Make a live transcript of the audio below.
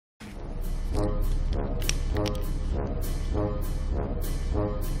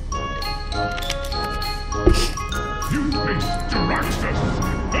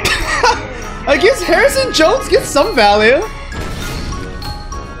I guess Harrison Jones gets some value.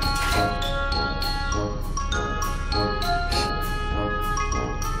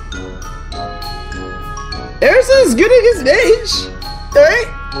 Harrison is good at his age, right?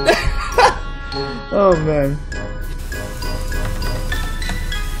 Oh man.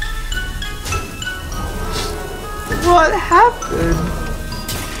 What happened?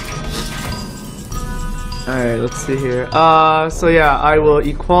 Alright, let's see here. So yeah, I will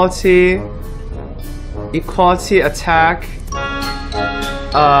equality attack.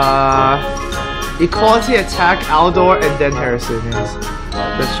 Equality attack Aldor and then Harrison. Yes,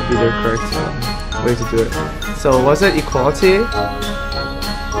 that should be the correct way to do it. So was it equality?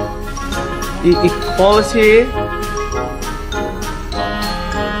 Equality.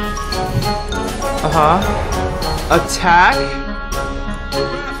 Attack.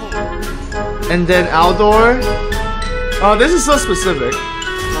 And then Aldor. Oh, this is so specific.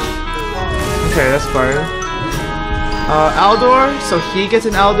 Okay, that's fine. Aldor, so he gets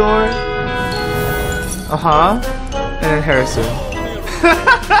an Aldor. And then Harrison.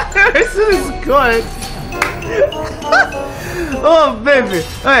 Harrison is good. Oh baby.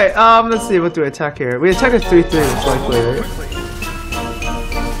 Alright, let's see, what do we attack here? We attack a 3-3 most likely, right?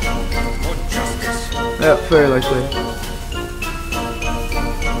 Yeah, very likely.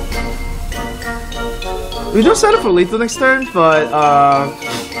 We don't set up for lethal next turn, but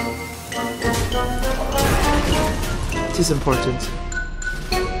it is important.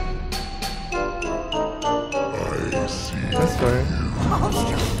 That's fine.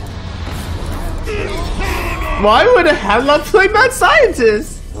 Why would a Hemlock play Mad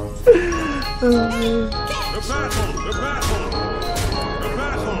Scientist?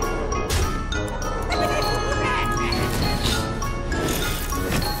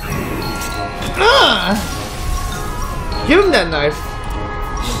 Give him that knife.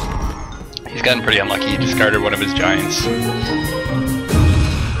 He's gotten pretty unlucky. He discarded one of his giants.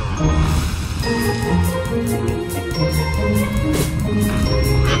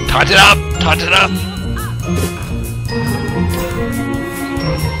 Taunt it up! Taunt it up!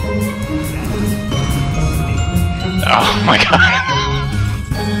 Oh my god.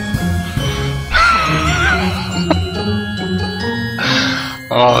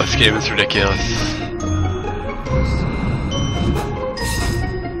 Oh, this game is ridiculous.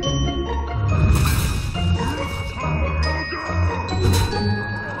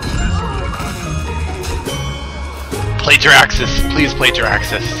 Play Jiraxis, please play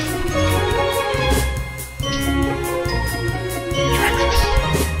Jiraxis.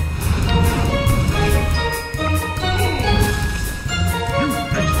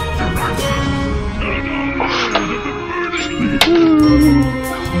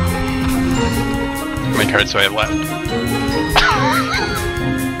 How many cards do I have left?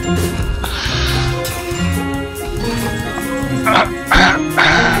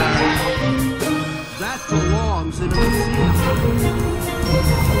 That belongs in a museum.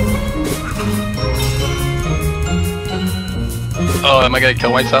 Oh, am I gonna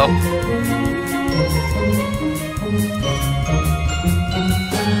kill myself?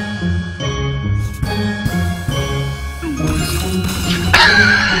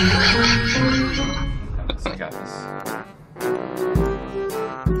 I got this.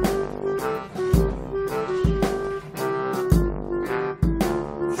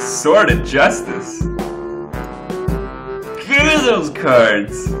 Sword of Justice. Give me those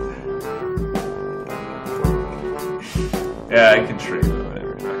cards. Yeah, I can trade or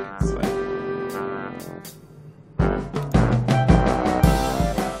whatever. It's fine.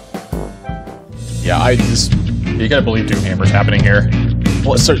 Yeah, you gotta believe Doomhammer's happening here.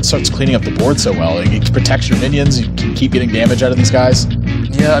 Well, it starts cleaning up the board so well. Like, it protects your minions. You can keep getting damage out of these guys.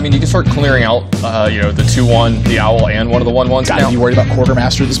 Yeah, I mean, you can start clearing out, you know, the 2/1, the Owl, and one of the 1/1s. Gotta be worried about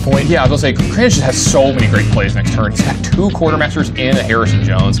Quartermaster at this point. Yeah, I was gonna say, Kranich just has so many great plays next turn. He's got 2 Quartermasters and a Harrison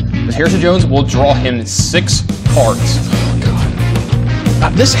Jones. This Harrison Jones will draw him 6 cards. Oh,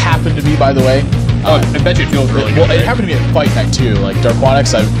 God. This happened to me, by the way. I bet you it feels really good. Well, it happened to me at Fight Night too. Like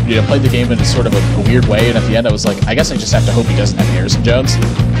Darquanix, I played the game in a sort of a weird way, and at the end I was like, I guess I just have to hope he doesn't have Harrison Jones.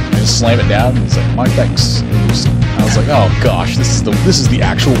 I just slam it down, and he's like, my thanks. I was like, oh gosh, this is the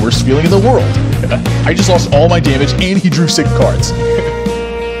actual worst feeling in the world. I just lost all my damage, and he drew 6 cards.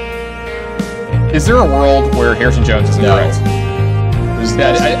 Is there a world where Harrison Jones isn't correct?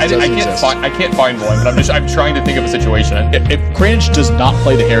 I can't find one, but I'm trying to think of a situation. If Kranich does not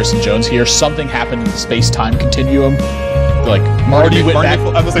play the Harrison Jones here, something happened in the space-time continuum. Like Marty went back.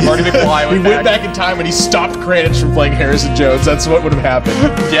 I was like Marty McFly. He went back in time and he stopped Kranich from playing Harrison Jones. That's what would have happened.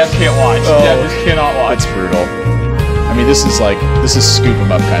 Jeff can't watch. Oh, Jeff just cannot watch. It's brutal. I mean, this is scoop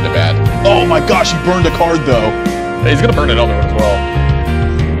him up kind of bad. Oh my gosh, he burned a card though. He's gonna burn another one as well.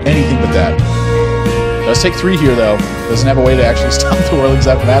 Anything but that. Does take 3 here though. Doesn't have a way to actually stop the Whirling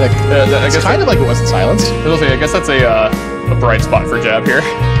Zapmatic. I It's guess kind of like it wasn't silenced. I guess that's a bright spot for Jab here.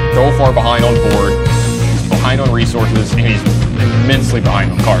 So far behind on board, he's behind on resources, and he's immensely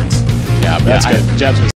behind on cards. Yeah, but that's good. Jab's